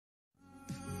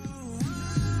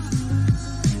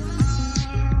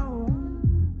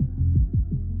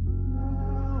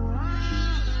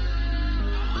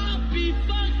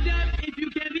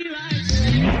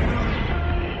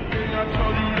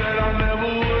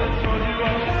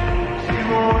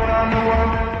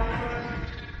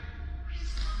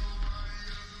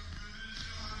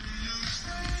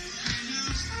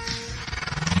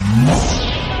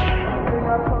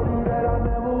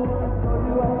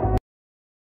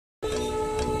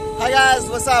Hi guys,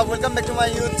 what's up? Welcome back to my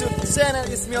YouTube channel.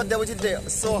 It's me, Debojit Dey.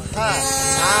 So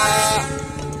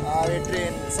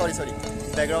train. Sorry.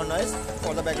 Background noise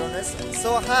for the background noise.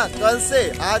 So कल से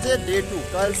आज है Day 2.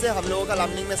 कल से हम लोगों का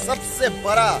लमडिंग में सबसे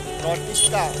बड़ा नॉर्थ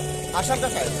ईस्ट का, आसाम का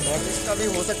शायद नॉर्थ ईस्ट का भी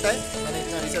हो सकता है, मैंने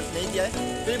इतना रिसर्च नहीं किया है,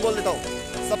 फिर बोल देता हूँ।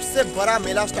 सबसे बड़ा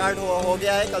मेला स्टार्ट हो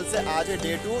गया है कल से। आज है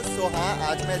Day 2। सो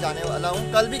आज मैं जाने वाला हूँ।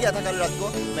 कल भी गया था, कल रात को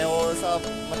मैं वो सब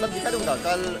मतलब दिखा दूंगा।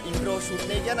 कल इंट्रो शूट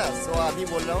नहीं किया ना, सो अभी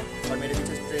बोल रहा हूँ। और मेरे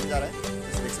पीछे ट्रेन जा रहा है,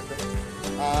 देख सकते हो।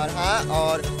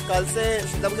 और कल से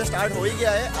शितला पूजा स्टार्ट हो ही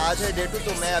गया है। आज है Day 2,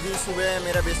 तो मैं अभी सुबह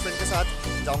मेरे बेस्ट फ्रेंड के साथ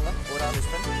जाऊँगा, पूरा बेस्ट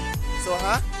फ्रेंड। सो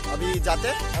अभी जाते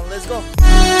हैं, let's go.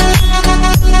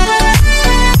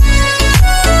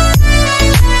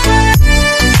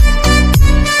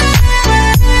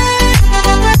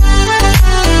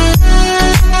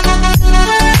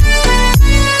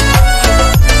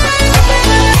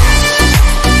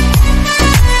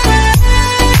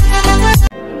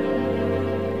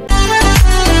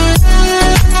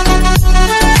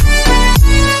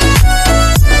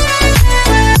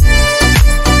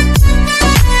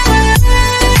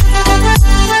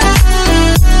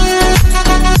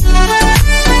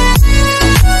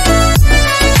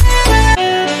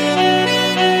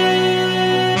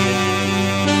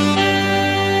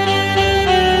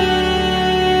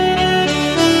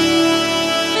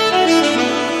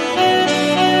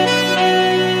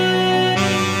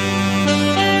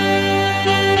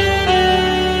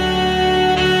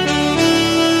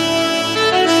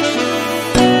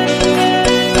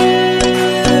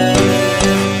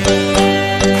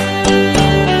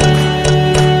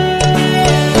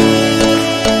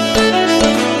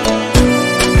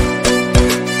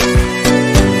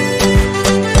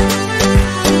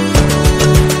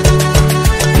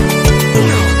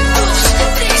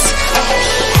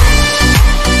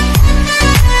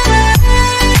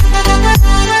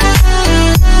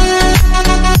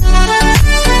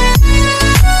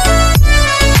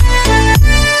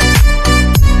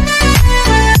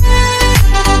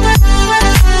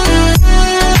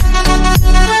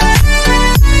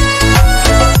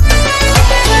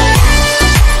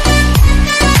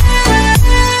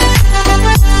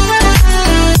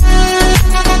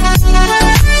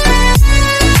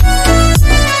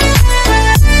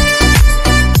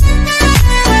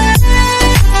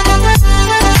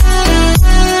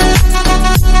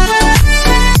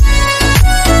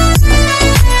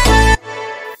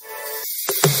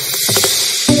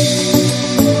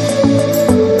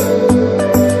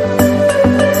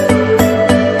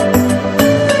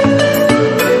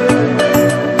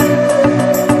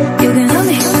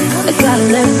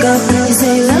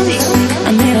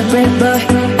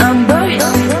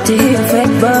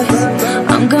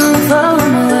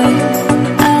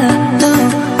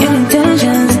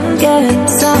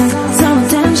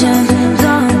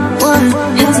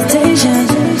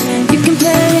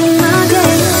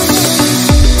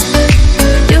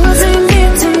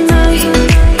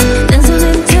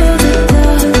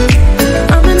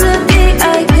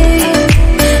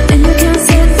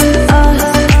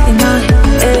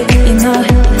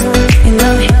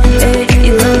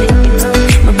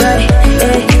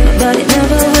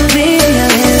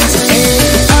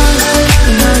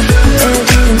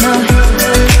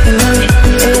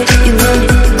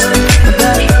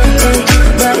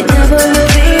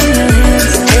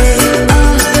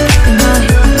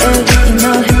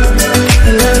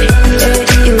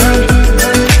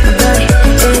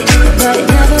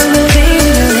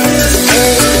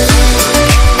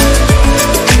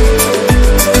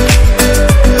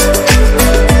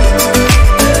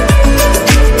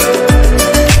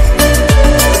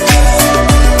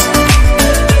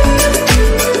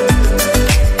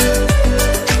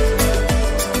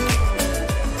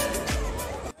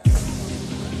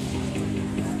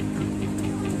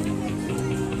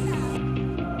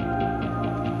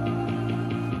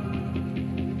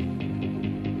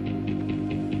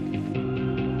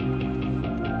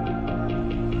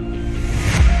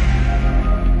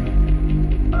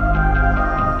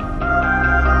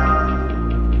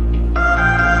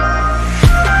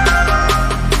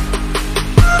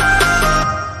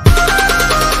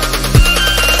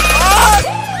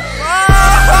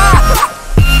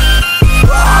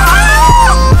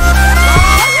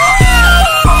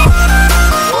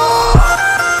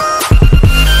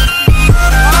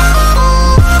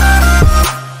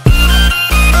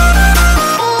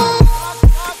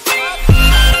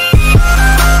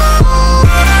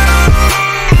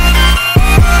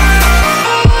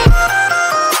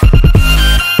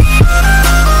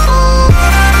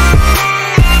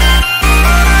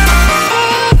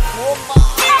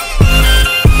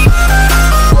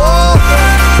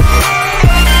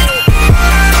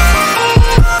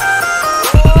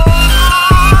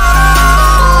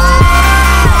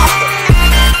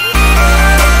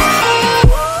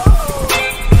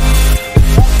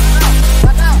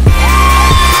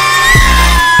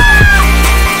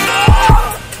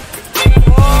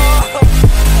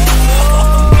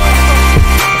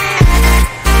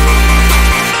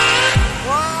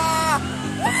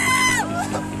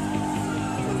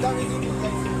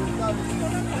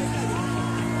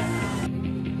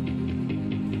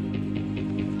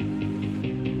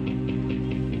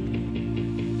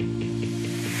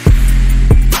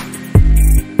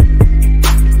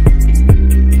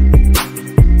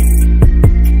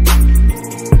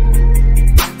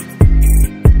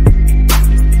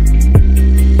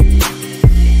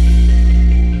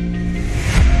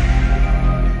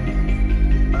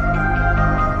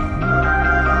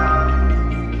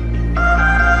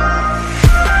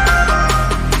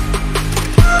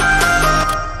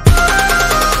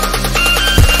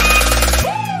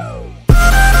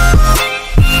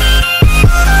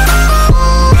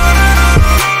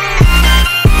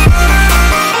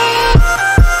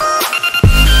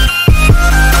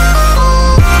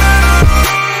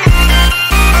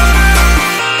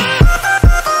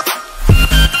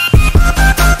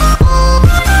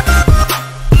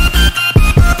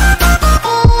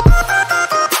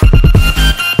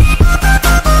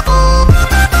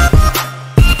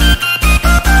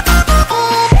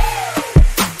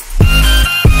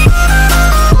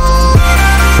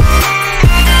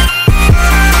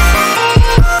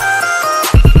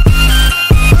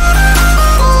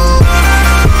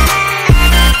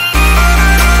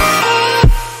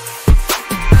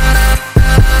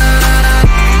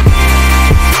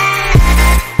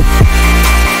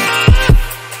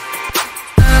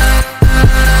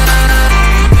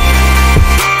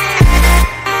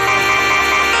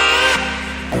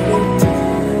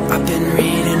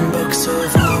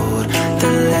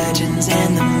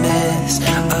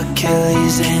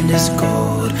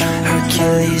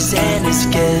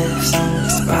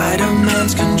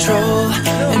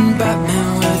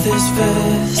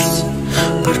 fist,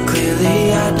 but clearly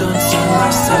I don't see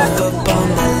myself up on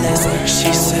that list.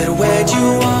 She said, where'd you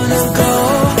wanna go?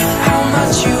 How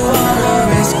much you wanna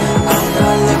risk? I'm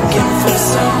not looking for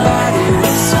somebody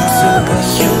with some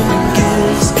superhuman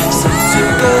gifts, some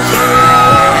superhero,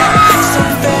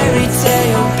 some fairy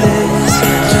tale bliss,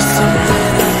 just something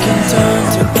I can turn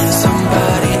to,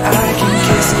 somebody I can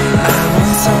kiss. I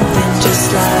want something just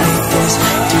like this.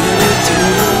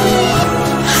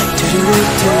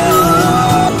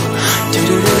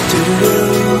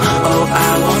 Oh,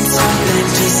 I want something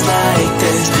just like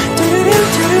this.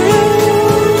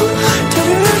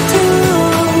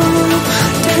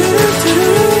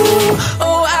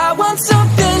 Oh, I want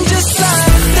something just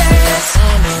like this.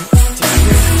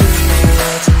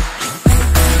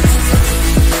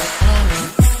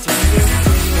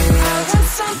 I want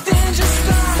something just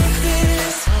like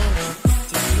this.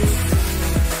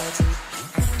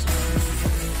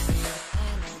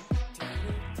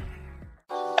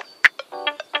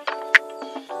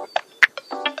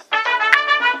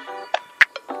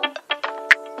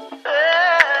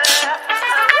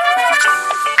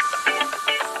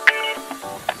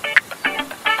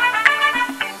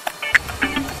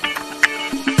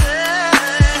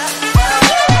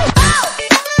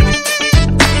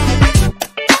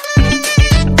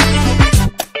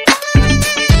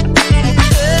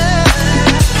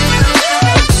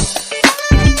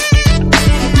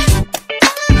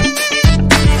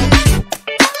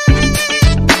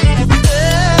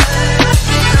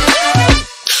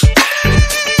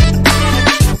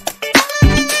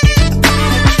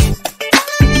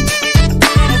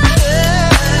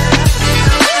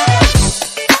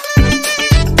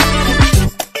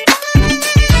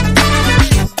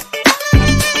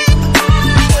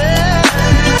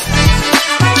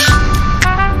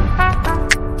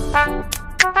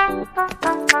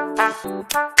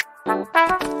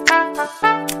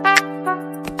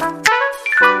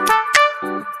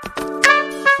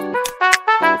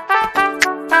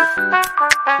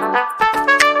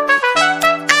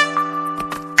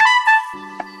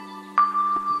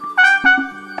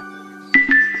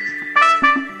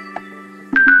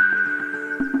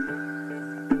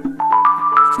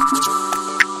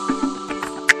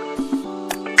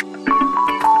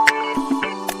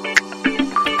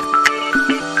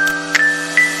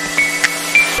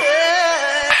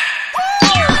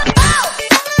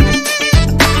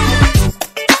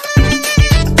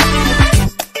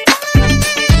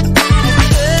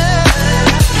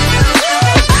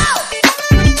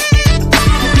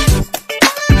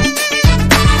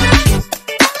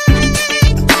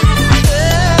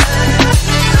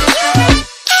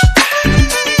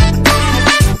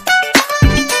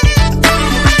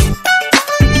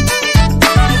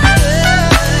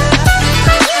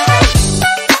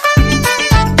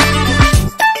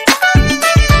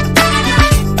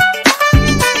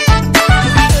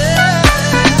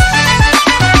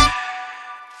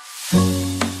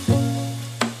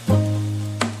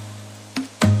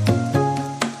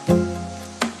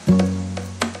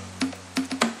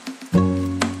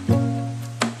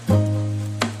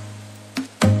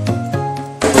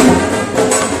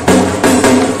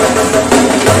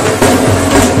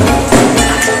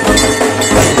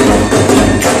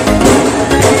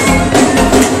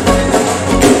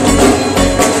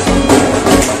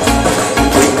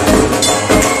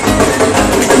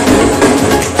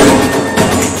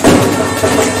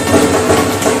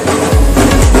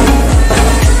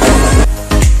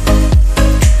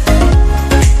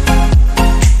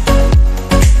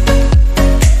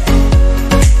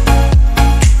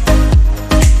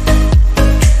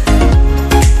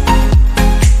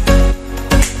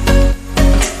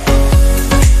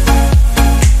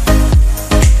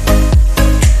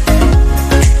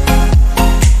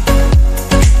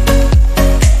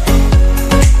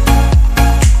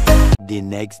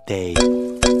 next day.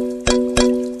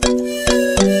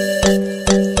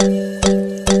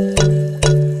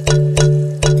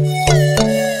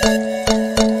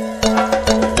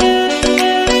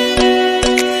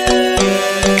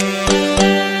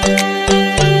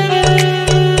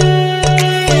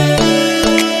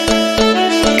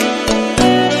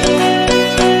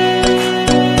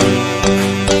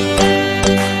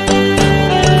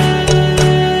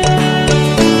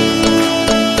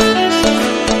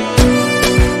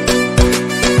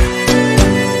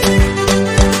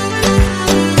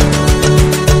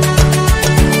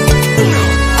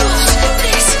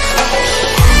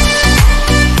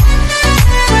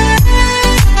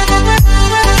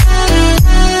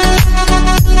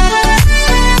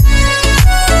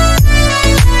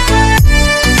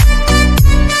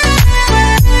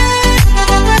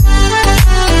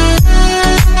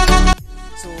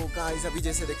 Guys अभी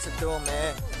जैसे देख सकते हो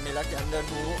मैं मेला के अंदर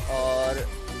हूँ और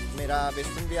मेरा बेस्ट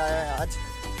फ्रेंड भी आया है आज,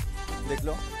 देख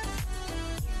लो।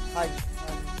 हाय।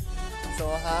 सो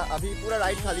हाँ अभी पूरा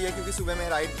राइड खाली है क्योंकि सुबह में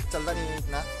राइड चलता नहीं है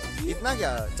इतना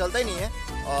क्या चलता ही नहीं है।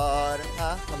 और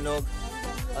हाँ हम लोग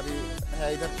अभी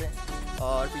है इधर पे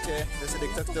और पीछे जैसे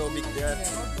देख सकते हो बिग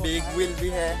व्हील भी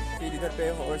है, फिर इधर पे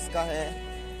हॉर्स का है।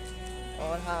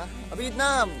 और हाँ अभी इतना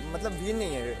मतलब भीड़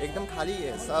नहीं है, एकदम खाली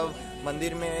है, सब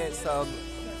मंदिर में सब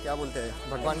क्या बोलते हैं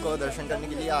भगवान को दर्शन करने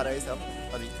के लिए आ रहे हैं सब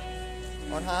अभी।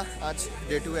 और हाँ आज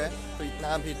डे 2 है तो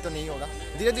इतना भीड़ तो नहीं होगा,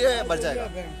 धीरे धीरे बढ़ जाएगा।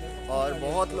 और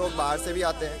बहुत लोग बाहर से भी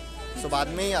आते हैं, सो बाद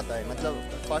में ही आता है, मतलब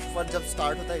फर्स्ट जब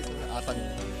स्टार्ट होता है इसमें आता नहीं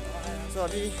है। सो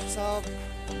अभी सब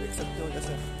देख सकते हो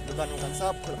जैसे दुकान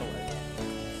सब खुला हुआ है,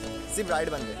 सिर्फ राइड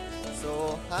बंद है। सो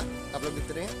हाँ आप लोग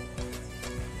दिखते रहिए,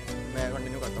 मैं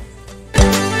कंटिन्यू करता हूँ।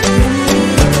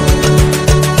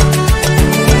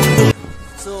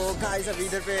 सो गाइस अभी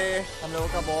इधर पे हम लोगों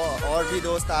का और भी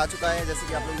दोस्त आ चुका है, जैसे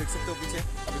कि आप लोग देख सकते हो पीछे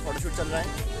अभी फोटोशूट चल रहा है।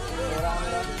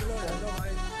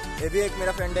 ये भी एक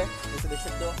मेरा फ्रेंड है जैसे देख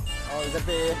सकते हो, और इधर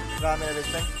पे रहा मेरा बेस्ट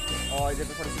फ्रेंड और इधर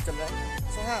पे फोटोशूट चल रहा है।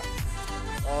 सो हाँ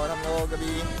और हम लोग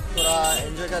अभी थोड़ा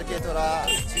एंजॉय करके थोड़ा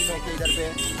चिल होके इधर पे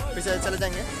फिर से चले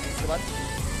जाएंगे उसके बाद।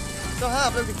 तो हाँ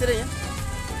आप लोग दिखते रहिए।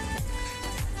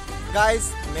 गाइस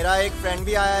मेरा एक फ्रेंड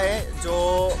भी आया है जो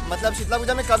मतलब शीतला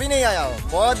पूजा में कभी नहीं आया हो,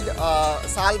 बहुत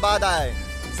साल बाद आया है।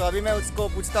 सो अभी मैं उसको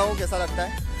पूछता हूँ कैसा लगता है।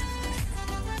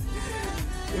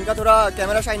 इनका थोड़ा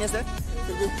कैमरा शाइनेस है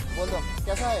फिर भी बोल दो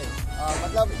कैसा है,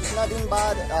 मतलब इतना दिन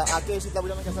बाद आके शीतला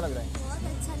पूजा में कैसा लग रहा है? बहुत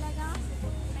अच्छा लगा।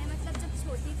 मैं मतलब जब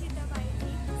छोटी थी तब आई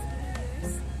थी,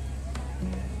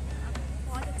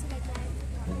 बहुत अच्छा लग रहा है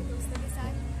अपने दोस्तों के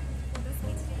साथ फोटोज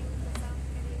खींच रही हूँ।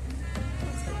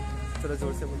 थोड़ा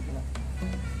जोर से बोलते ना,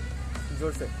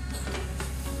 जोर से।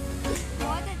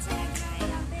 बहुत अच्छा लग रहा है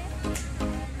यहाँ पे,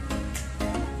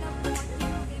 मतलब बहुत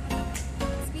दिन हो गए, मतलब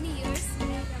it's been years।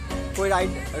 कोई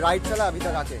राइड चला अभी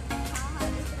तक आके? हाँ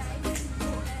एक राइड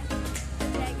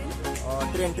ड्रैगन और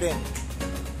ट्रेन।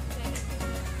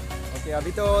 ओके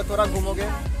अभी तो थोड़ा घूमोगे,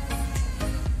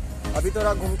 अभी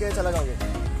थोड़ा घूम के चला जाओगे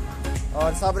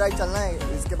और सब राइड चलना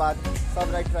है, इसके बाद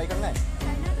सब राइड ट्राई करना है।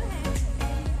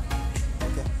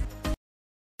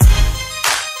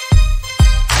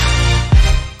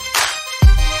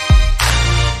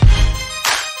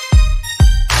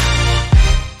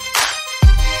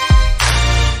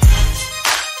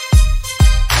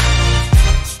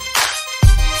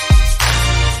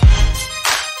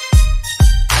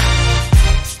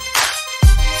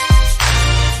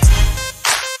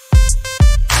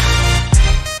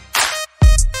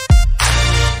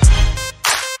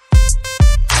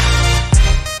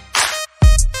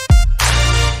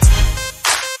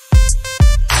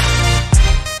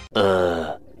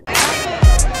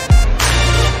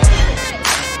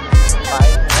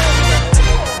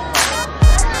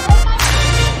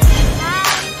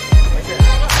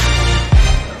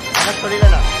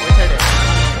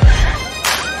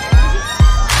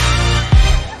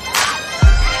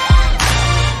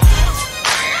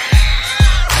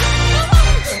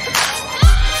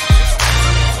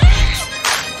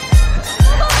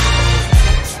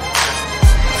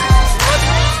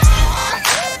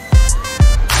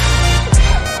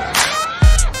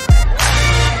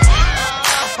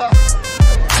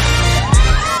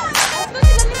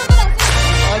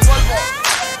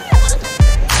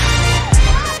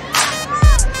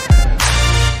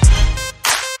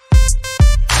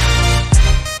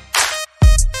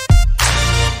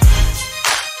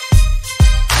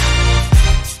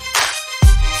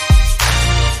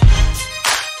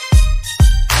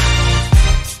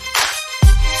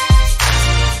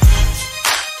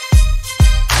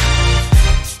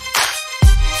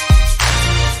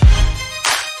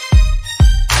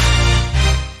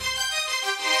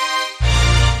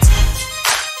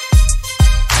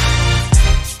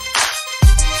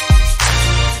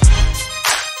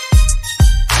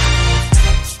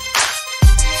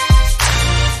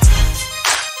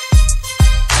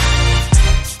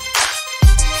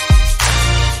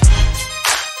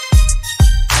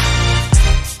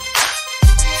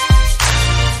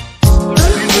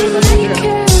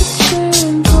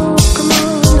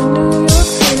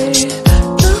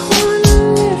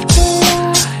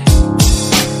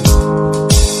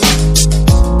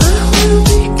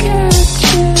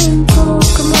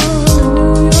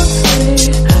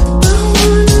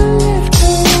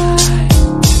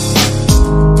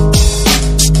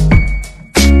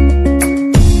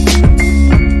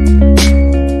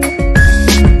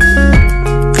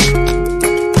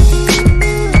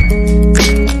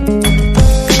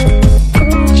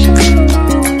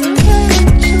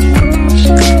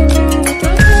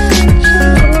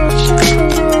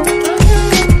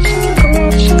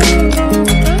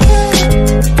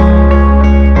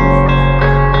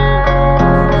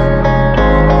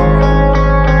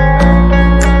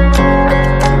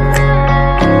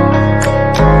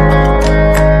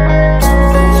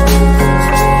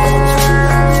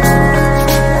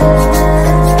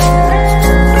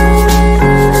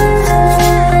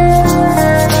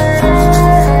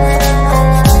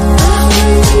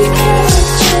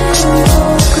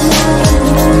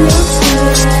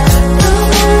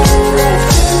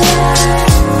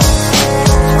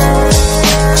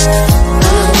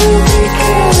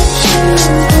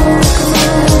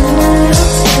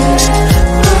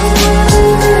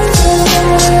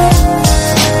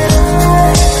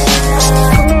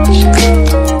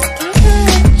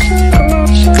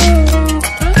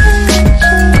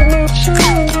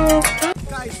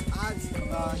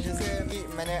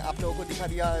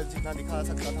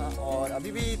 सकता था। और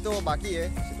अभी भी तो बाकी है,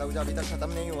 शीतला पूजा अभी तक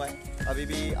ख़त्म नहीं हुआ है, अभी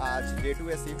भी आज डे 2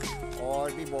 है सिर्फ,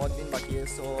 और भी बहुत दिन बाकी है।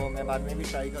 सो मैं बाद में भी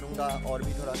ट्राई करूँगा और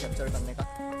भी थोड़ा कैप्चर करने का।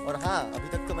 और हाँ, अभी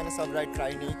तक तो मैंने सब राइड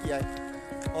ट्राई नहीं किया है,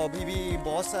 और अभी भी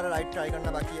बहुत सारा राइड ट्राई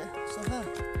करना बाकी है। सो हाँ,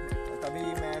 तभी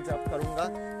मैं जब करूँगा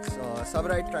सब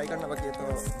राइड ट्राई करना बाकी है, तो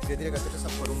धीरे धीरे करके तो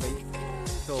सब करूँगा ही,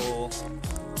 तो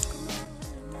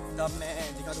तब मैं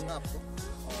दिखा दूँगा आपको।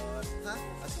 और हाँ,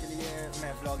 आज के लिए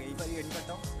मैं ब्लॉग यहीं पर ही एंड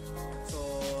करता हूँ। So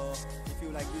if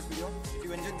you like this video, if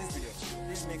you enjoy this video,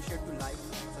 please make sure to like,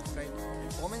 subscribe,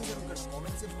 comment जरूर करो।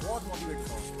 कमेंट से बहुत मोटिवेट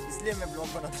होता हूँ, इसलिए मैं ब्लॉग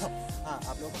बनाता हूँ। हाँ,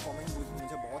 आप लोगों का कमेंट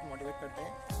मुझे बहुत मोटिवेट करते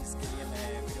हैं, इसके लिए मैं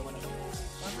वीडियो बनाता हूँ।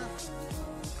 और हाँ,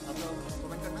 आप लोग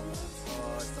कमेंट करना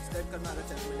और सब्सक्राइब करना अगर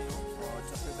चैनल में नहीं हो, और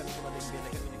सब्सक्राइब करने के बाद एक बेल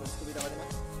आइकन मिलेगा, उसको भी दबा देना।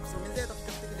 सो मिलते हैं तब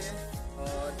तक के लिए,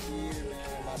 और फिर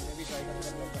मैं बाद में भी ट्राई करूँगा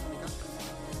ब्लॉग बनाने का।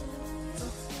 सो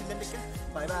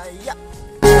बाय बाय।